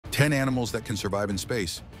10 animals that can survive in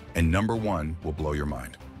space, and number 1 will blow your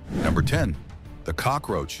mind. Number 10, the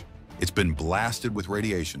cockroach. It's been blasted with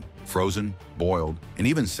radiation, frozen, boiled, and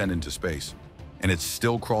even sent into space, and it's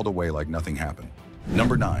still crawled away like nothing happened.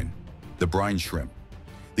 Number 9, the brine shrimp.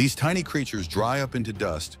 These tiny creatures dry up into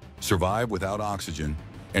dust, survive without oxygen,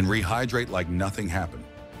 and rehydrate like nothing happened,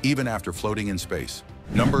 even after floating in space.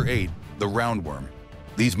 Number 8, the roundworm.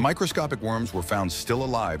 These microscopic worms were found still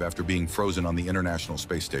alive after being frozen on the International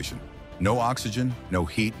Space Station. No oxygen, no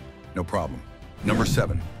heat, no problem. Number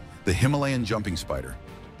 7, the Himalayan jumping spider.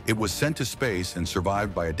 It was sent to space and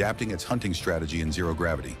survived by adapting its hunting strategy in zero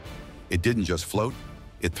gravity. It didn't just float,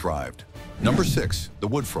 it thrived. Number 6, the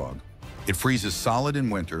wood frog. It freezes solid in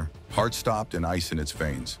winter, heart-stopped and ice in its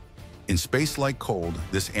veins. In space-like cold,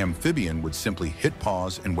 this amphibian would simply hit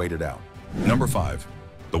pause and wait it out. Number 5,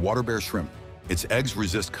 the water bear shrimp. Its eggs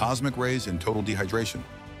resist cosmic rays and total dehydration.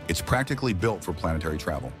 It's practically built for planetary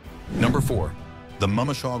travel. Number 4, the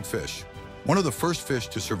mummieshog fish. One of the first fish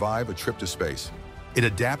to survive a trip to space. It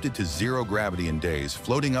adapted to zero gravity in days,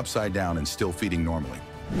 floating upside down and still feeding normally.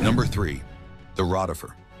 Number 3, the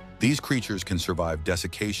rotifer. These creatures can survive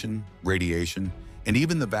desiccation, radiation, and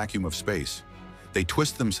even the vacuum of space. They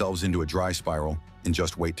twist themselves into a dry spiral and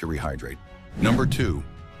just wait to rehydrate. Number 2,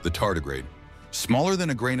 the tardigrade. Smaller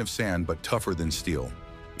than a grain of sand, but tougher than steel.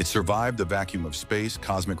 It survived the vacuum of space,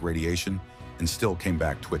 cosmic radiation, and still came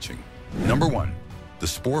back twitching. Number 1, the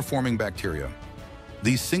spore-forming bacteria.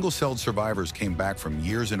 These single-celled survivors came back from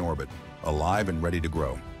years in orbit, alive and ready to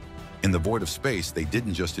grow. In the void of space, they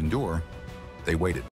didn't just endure, they waited.